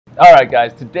All right,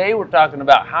 guys, today we're talking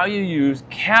about how you use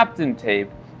Kapton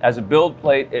Tape as a build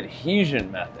plate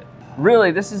adhesion method. Really,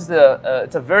 this is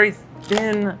it's a very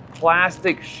thin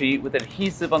plastic sheet with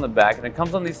adhesive on the back, and it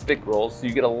comes on these thick rolls, so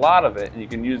you get a lot of it, and you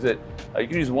can use it. You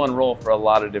can use one roll for a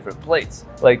lot of different plates.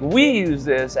 Like we use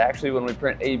this actually when we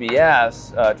print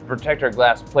ABS to protect our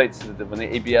glass plates, so that when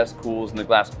the ABS cools and the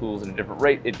glass cools at a different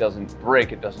rate, it doesn't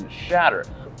break, it doesn't shatter.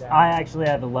 I actually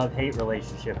have a love-hate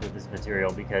relationship with this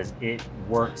material because it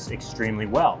works extremely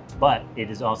well, but it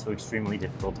is also extremely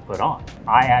difficult to put on.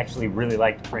 I actually really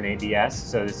like to print ABS,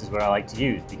 so this is what I like to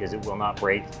use because it will not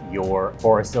break your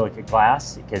borosilicate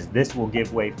glass, because this will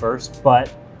give way first,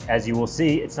 but as you will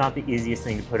see, it's not the easiest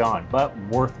thing to put on, but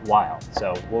worthwhile.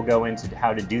 So we'll go into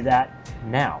how to do that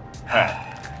now. All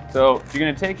right. So if you're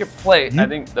gonna take your plate, I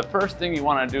think the first thing you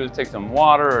wanna do is take some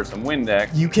water or some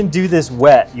Windex. You can do this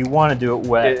wet. You wanna do it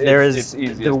wet. It's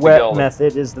easiest. The wet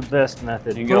method is the best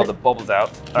method. You can get all the bubbles out.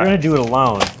 You're gonna do it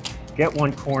alone. Get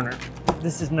one corner.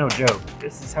 This is no joke.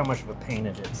 This is how much of a pain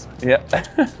it is. Yep.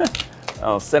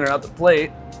 I'll center out the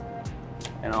plate.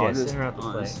 And I'll just center out the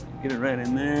plate. Get it right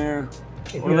in there.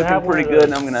 If We're looking pretty good,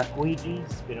 and I'm gonna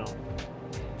squeegees, you know.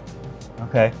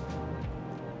 Okay.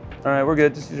 All right, we're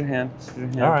good. Just use your hand. Just use your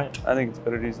hand. All right. I think it's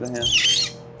better to use the hand.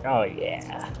 Oh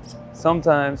yeah.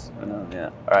 Sometimes, yeah.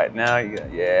 All right, now you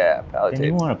got, palette tape. And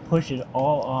you want to push it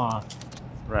all off.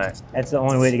 Right. That's the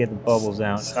only way to get the bubbles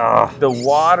out. The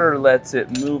water lets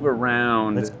it move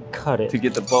around. Let's cut it to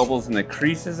get the bubbles and the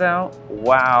creases out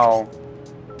while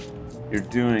you're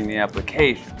doing the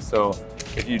application. So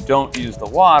if you don't use the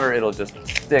water, it'll just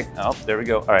stick. Oh, there we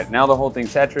go. All right, now the whole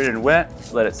thing's saturated and wet.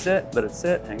 Let it sit,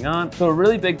 hang on. So a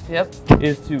really big tip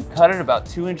is to cut it about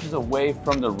 2 inches away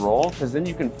from the roll, because then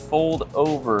you can fold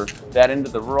over that into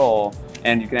the roll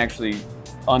and you can actually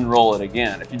unroll it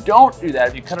again. If you don't do that,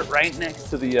 if you cut it right next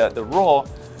to the roll,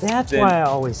 that's why I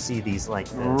always see these like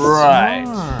this. Right.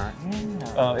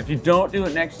 Yeah. If you don't do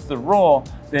it next to the roll,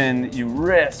 then you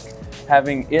risk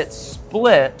having it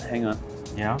split. Hang on.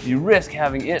 Yeah. You risk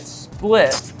having it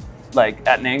split like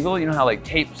at an angle. You know how like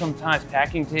tape sometimes,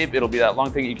 packing tape, it'll be that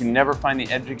long thing, you can never find the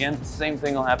edge again. Same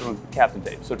thing will happen with Kapton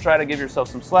Tape. So try to give yourself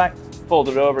some slack, fold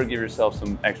it over, give yourself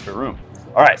some extra room.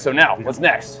 All right, so now what's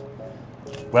next?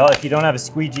 Well, if you don't have a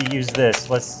squeegee, use this.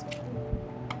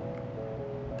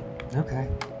 Okay.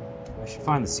 I should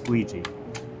find the squeegee.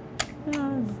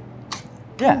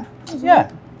 Yeah.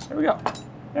 There we go.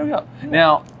 There we go.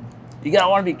 Now, you gotta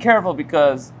want to be careful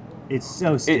because it's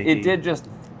so sticky. It did just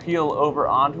peel over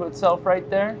onto itself right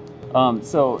there.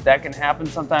 So that can happen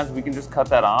sometimes. We can just cut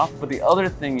that off. But the other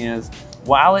thing is,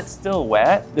 while it's still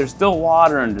wet, there's still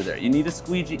water under there. You need to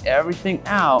squeegee everything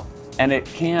out, and it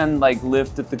can like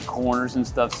lift at the corners and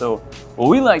stuff. So what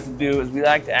we like to do is we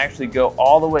like to actually go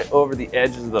all the way over the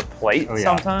edges of the plate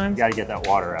sometimes. You gotta get that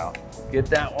water out. Get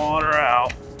that water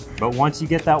out. But once you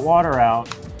get that water out,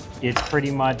 it's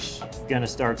pretty much gonna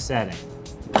start setting.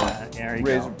 There you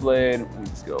go. Razor blade,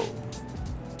 let's go.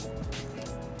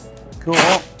 Cool,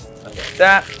 like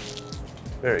that.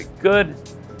 Very good.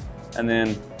 And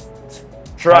then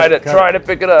try to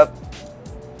pick it up,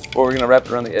 or we're gonna wrap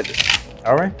it around the edges.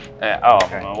 Are we?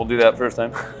 Okay. We'll do that first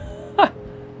time.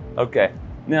 Okay,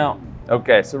 now,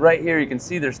 so right here you can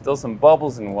see there's still some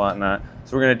bubbles and whatnot.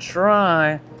 So we're gonna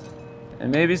try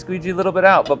and maybe squeegee a little bit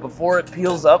out, but before it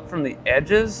peels up from the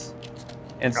edges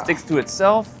and sticks to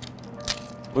itself,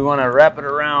 we wanna wrap it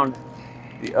around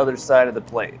the other side of the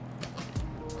plate.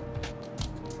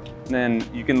 And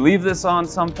then you can leave this on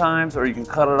sometimes, or you can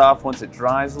cut it off once it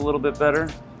dries a little bit better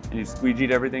and you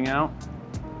squeegeed everything out.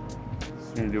 So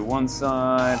you're gonna do one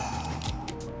side.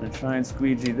 I'm gonna try and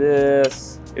squeegee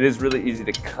this. It is really easy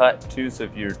to cut too, so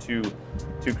if you're too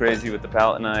crazy with the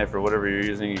palette knife or whatever you're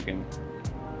using, you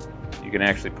can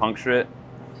actually puncture it,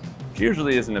 which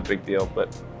usually isn't a big deal,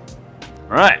 but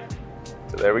all right.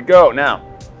 So there we go. Now,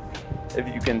 if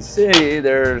you can see,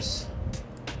 there's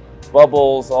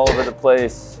bubbles all over the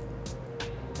place.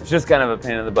 It's just kind of a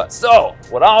pain in the butt. So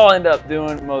what I'll end up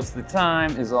doing most of the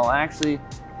time is I'll actually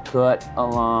cut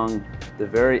along the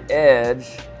very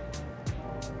edge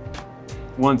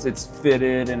once it's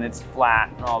fitted and it's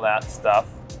flat and all that stuff.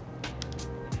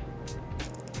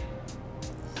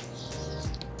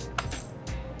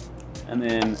 And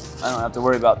then I don't have to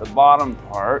worry about the bottom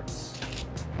parts,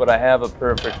 but I have a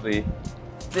perfectly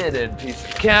fitted piece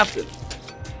of Kapton,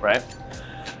 right?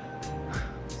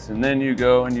 So then you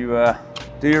go and you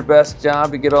do your best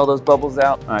job to get all those bubbles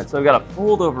out. All right, so I've got a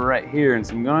fold over right here, and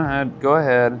so I'm gonna go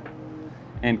ahead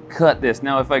and cut this.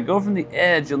 Now, if I go from the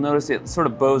edge, you'll notice it sort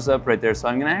of bows up right there. So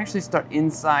I'm gonna actually start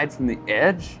inside from the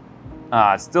edge.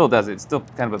 It still does it, it's still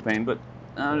kind of a pain, but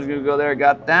I'm just gonna go there,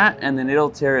 got that, and then it'll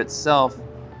tear itself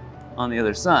on the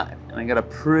other side. And I got a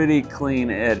pretty clean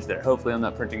edge there. Hopefully I'm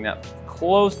not printing that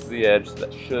close to the edge, so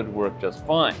that should work just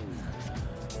fine.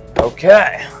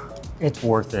 Okay. It's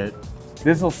worth it.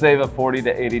 This will save a $40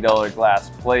 to $80 glass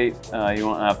plate. You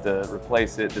won't have to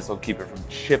replace it. This will keep it from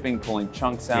chipping, pulling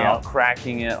chunks out,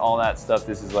 cracking it, all that stuff.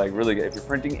 This is like really good. If you're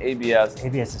printing ABS,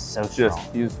 ABS is so just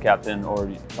strong. use Kapton or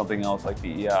something else like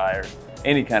BEI or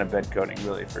any kind of bed coating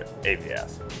really for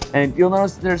ABS. And you'll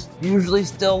notice there's usually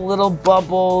still little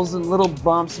bubbles and little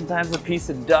bumps. Sometimes a piece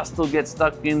of dust will get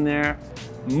stuck in there.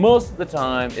 Most of the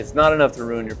time, it's not enough to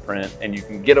ruin your print and you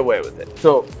can get away with it.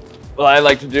 So what I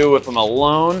like to do if I'm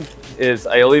alone is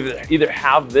I'll either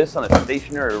have this on a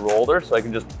stationary roller so I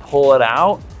can just pull it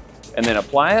out and then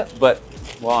apply it. But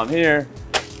while I'm here,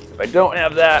 if I don't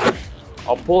have that,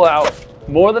 I'll pull out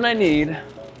more than I need.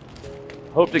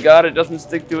 Hope to God it doesn't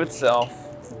stick to itself.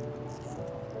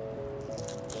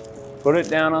 Put it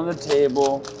down on the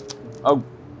table. Oh.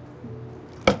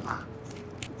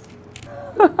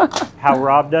 How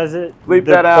Rob does it? Bleep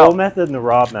that out. The pull method and the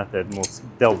Rob method, and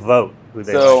they'll vote who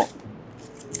they like.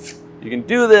 You can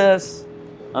do this,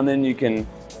 and then you can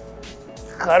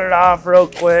cut it off real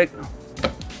quick.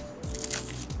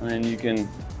 And then you can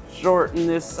shorten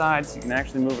this side so you can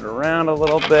actually move it around a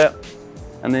little bit.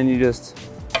 And then you just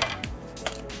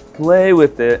play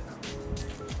with it.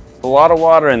 A lot of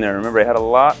water in there. Remember, I had a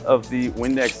lot of the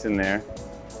Windex in there.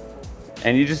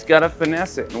 And you just gotta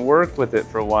finesse it and work with it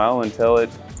for a while until it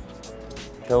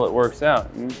works out.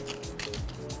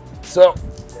 So,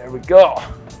 there we go.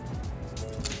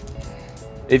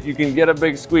 If you can get a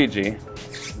big squeegee,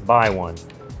 buy one.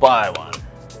 Buy one.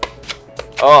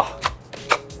 Oh,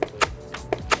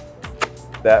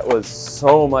 that was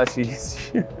so much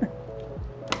easier.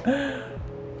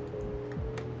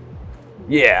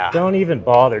 Yeah. Don't even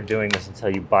bother doing this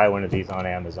until you buy one of these on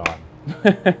Amazon.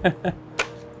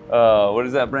 What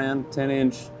is that brand?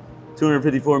 10-inch,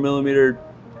 254 millimeter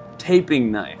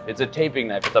taping knife. It's a taping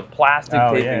knife. It's a plastic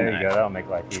taping knife. There you go. That'll make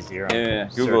life easier. Yeah,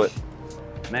 Google it.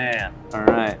 Man, all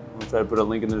right. We'll try to put a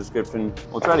link in the description.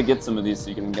 We'll try to get some of these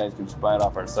so you guys can just buy it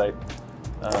off our site.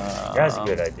 That's a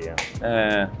good idea.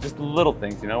 Just the little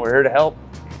things, you know. We're here to help.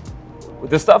 With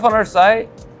the stuff on our site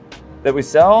that we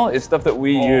sell is stuff that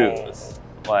we use,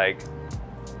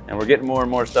 and we're getting more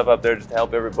and more stuff up there just to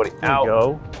help everybody out. There you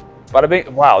go. Bada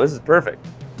bing. Wow, this is perfect.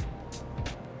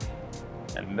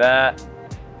 And that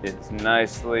is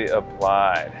nicely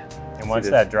applied. And once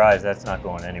that dries, that's not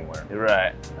going anywhere. You're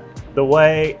right. The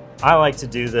way I like to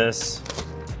do this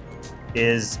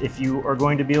is, if you are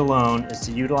going to be alone, is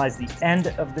to utilize the end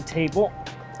of the table,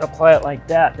 apply it like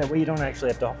that. That way you don't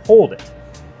actually have to hold it.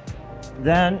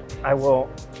 Then I will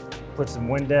put some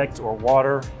Windex or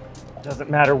water. Doesn't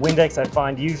matter. Windex, I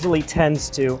find, usually tends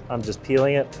to, I'm just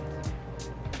peeling it,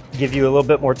 give you a little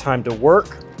bit more time to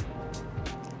work.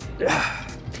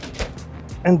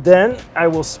 And then I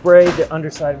will spray the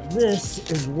underside of this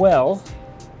as well,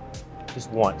 just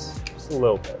once, just a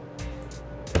little bit.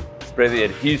 Spray the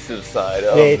adhesive side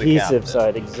of the adhesive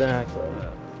side, exactly.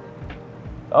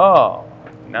 Oh,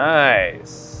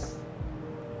 nice.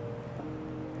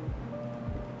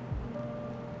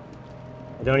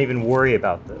 I don't even worry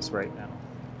about this right now.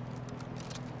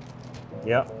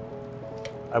 Yep.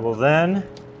 I will then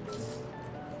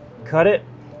cut it.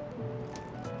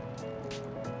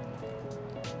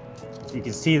 If you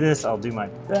can see this, I'll do my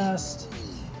best.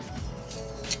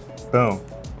 Boom.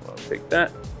 I'll take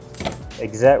that.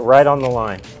 Exact, right on the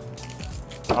line.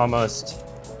 Almost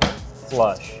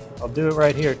flush. I'll do it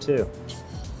right here too.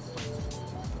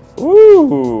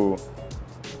 Ooh.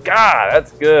 God,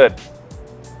 that's good.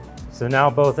 So now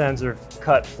both ends are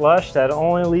cut flush. That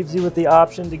only leaves you with the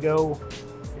option to go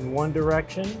in one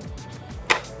direction.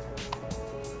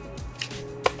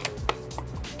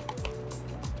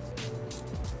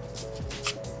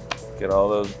 Get all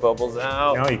those bubbles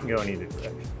out. Now you can go in either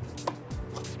direction.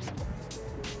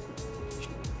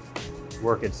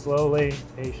 Work it slowly,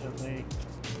 patiently.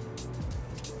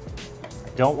 I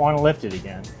don't want to lift it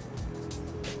again.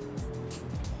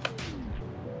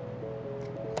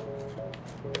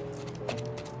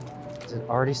 Has it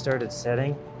already started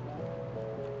setting?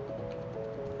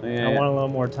 Yeah. I want a little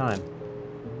more time.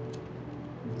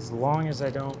 As long as I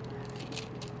don't.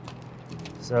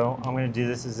 So I'm going to do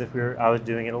this as if I was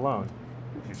doing it alone.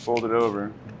 If you fold it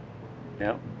over,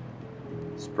 yep.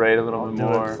 Spray it a little bit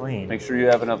more. Clean. Make sure you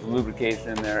have enough lubrication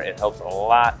in there. It helps a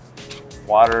lot.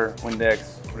 Water,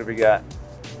 Windex, whatever you got.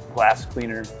 Glass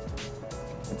cleaner.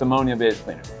 It's ammonia-based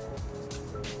cleaner.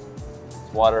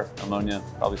 It's water, ammonia,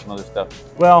 probably some other stuff.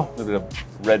 Well, A little bit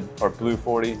of red or blue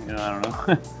 40, you know, I don't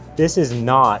know. This is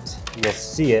not, you'll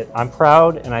see it. I'm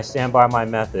proud and I stand by my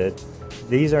method.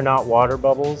 These are not water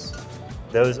bubbles.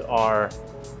 Those are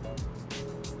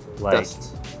like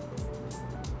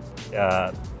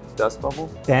dust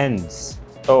bubbles? bends.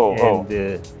 Oh,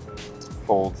 the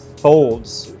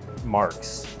folds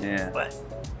marks. Yeah. But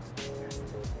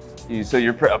so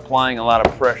you're applying a lot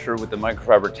of pressure with the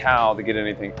microfiber towel to get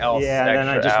anything else yeah, and then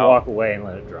I just out. walk away and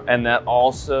let it dry. And that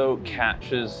also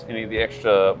catches any of the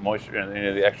extra moisture, any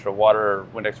of the extra water or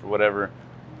Windex or whatever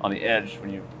on the edge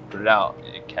when you put it out.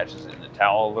 It catches it in the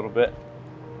towel a little bit.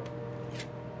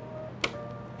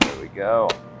 There we go.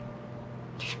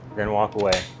 Then walk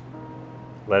away.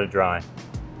 Let it dry.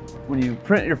 When you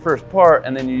print your first part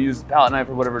and then you use the palette knife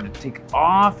or whatever to take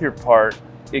off your part,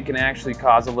 it can actually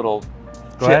cause a little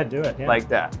Go ahead, do it. Yeah. Like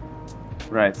that.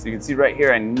 Right, so you can see right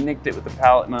here, I nicked it with the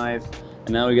palette knife, and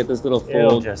now we get this little fold.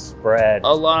 It'll just spread.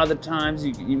 A lot of the times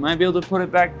you might be able to put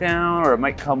it back down, or it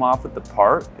might come off with the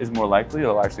part, is more likely.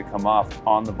 It'll actually come off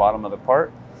on the bottom of the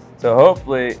part. So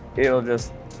hopefully it'll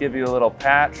just give you a little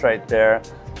patch right there.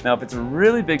 Now if it's a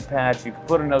really big patch, you can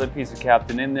put another piece of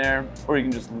Kapton in there, or you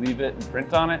can just leave it and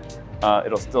print on it.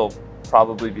 It'll still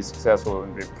probably be successful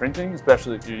in printing,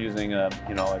 especially if you're using a,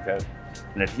 like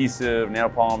an adhesive,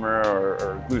 nanopolymer,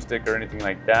 or glue stick or anything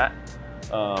like that.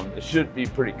 It should be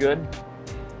pretty good.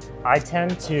 I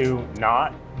tend to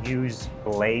not use the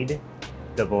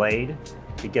blade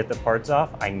to get the parts off.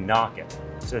 I knock it.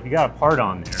 So if you got a part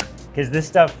on there, because this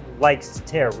stuff likes to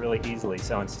tear really easily.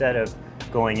 So instead of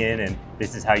going in and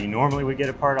this is how you normally would get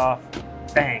a part off,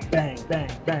 bang, bang, bang,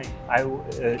 bang.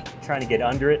 Trying to get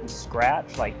under it and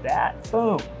scratch like that,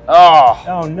 boom.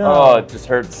 Oh no. Oh, it just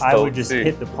hurts. I would just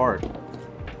hit the part,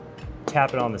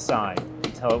 tap it on the side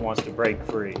until it wants to break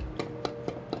free.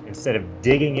 Instead of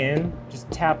digging in, just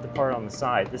tap the part on the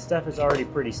side. This stuff is already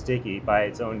pretty sticky by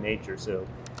its own nature, so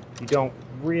you don't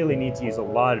really need to use a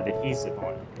lot of adhesive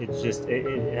on it. It's just,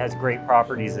 it has great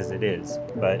properties as it is.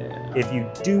 But if you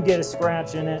do get a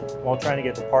scratch in it while trying to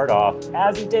get the part off,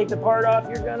 as you take the part off,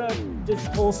 you're gonna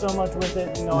just pull so much with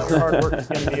it, all your hard work is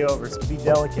gonna be over. So be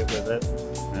delicate with it.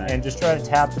 And just try to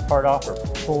tap the part off or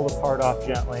pull the part off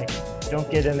gently. Don't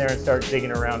get in there and start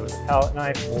digging around with a palette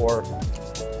knife, or,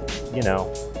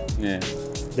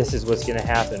 this is what's gonna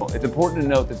happen. It's important to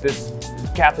note that this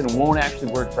Kapton won't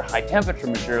actually work for high temperature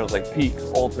materials like PEEK,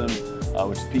 Ultem,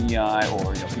 which is PEI,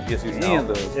 or PPSU, any of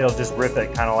those. It'll just rip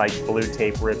it, kind of like blue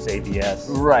tape rips ABS.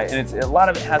 Right, and a lot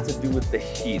of it has to do with the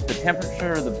heat. The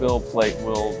temperature of the build plate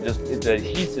the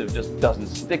adhesive just doesn't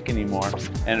stick anymore,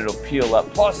 and it'll peel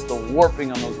up. Plus, the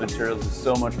warping on those materials is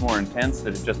so much more intense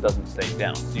that it just doesn't stay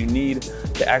down. So you need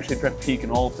to actually print PEEK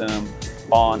and Ultem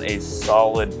on a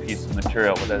solid piece of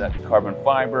material, whether that's carbon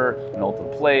fiber, an Ultem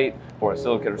plate, or a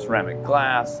silicate or ceramic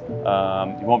glass.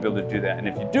 You won't be able to do that. And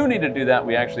if you do need to do that,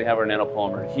 we actually have our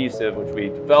nanopolymer adhesive, which we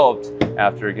developed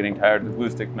after getting tired of the glue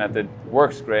stick method.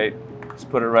 Works great. Just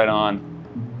put it right on.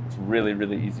 It's really,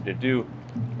 really easy to do.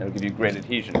 It'll give you great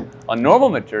adhesion. On normal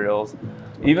materials,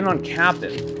 even on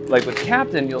Kapton, like with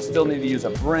Kapton, you'll still need to use a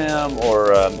brim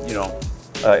or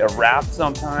a wrap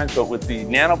sometimes, but with the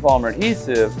nanopolymer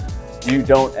adhesive, you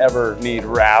don't ever need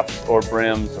wraps or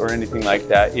brims or anything like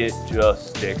that. It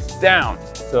just sticks down.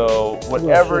 So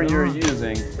whatever you're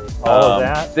using, all of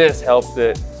that, this helps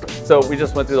it. So we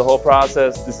just went through the whole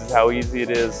process. This is how easy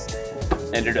it is,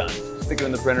 and you're done. Stick it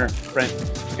in the printer, print,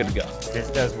 good to go.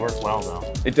 This does work well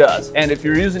though. It does. And if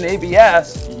you're using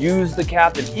ABS, use the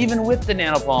Kapton, even with the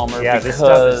nanopolymer. Yeah, this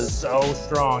stuff is so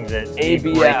strong that ABS,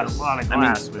 we break a lot of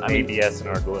glass with ABS in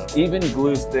our glue. Even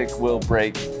glue stick will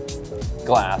break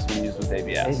glass when used with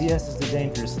ABS. ABS is the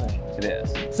dangerous thing. It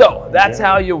is. So that's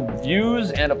how you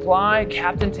use and apply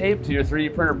Kapton tape to your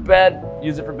 3D printer bed.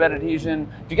 Use it for bed adhesion.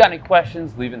 If you got any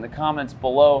questions, leave it in the comments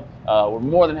below. We're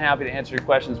more than happy to answer your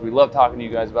questions. We love talking to you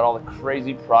guys about all the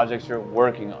crazy projects you're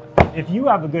working on. If you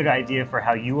have a good idea for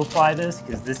how you apply this,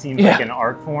 because this seems like an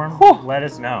art form, let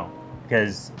us know.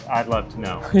 Because I'd love to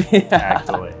know,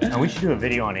 actually. And we should do a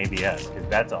video on ABS, because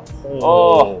that's a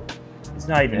whole... It's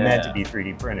not even meant to be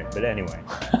 3D printed, but anyway.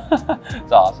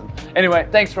 It's awesome. Anyway,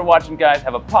 thanks for watching, guys.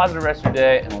 Have a positive rest of your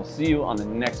day, and we'll see you on the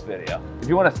next video. If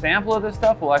you want a sample of this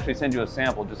stuff, we'll actually send you a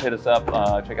sample. Just hit us up,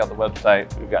 check out the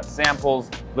website. We've got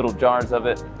samples, little jars of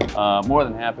it. More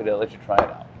than happy to let you try it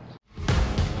out.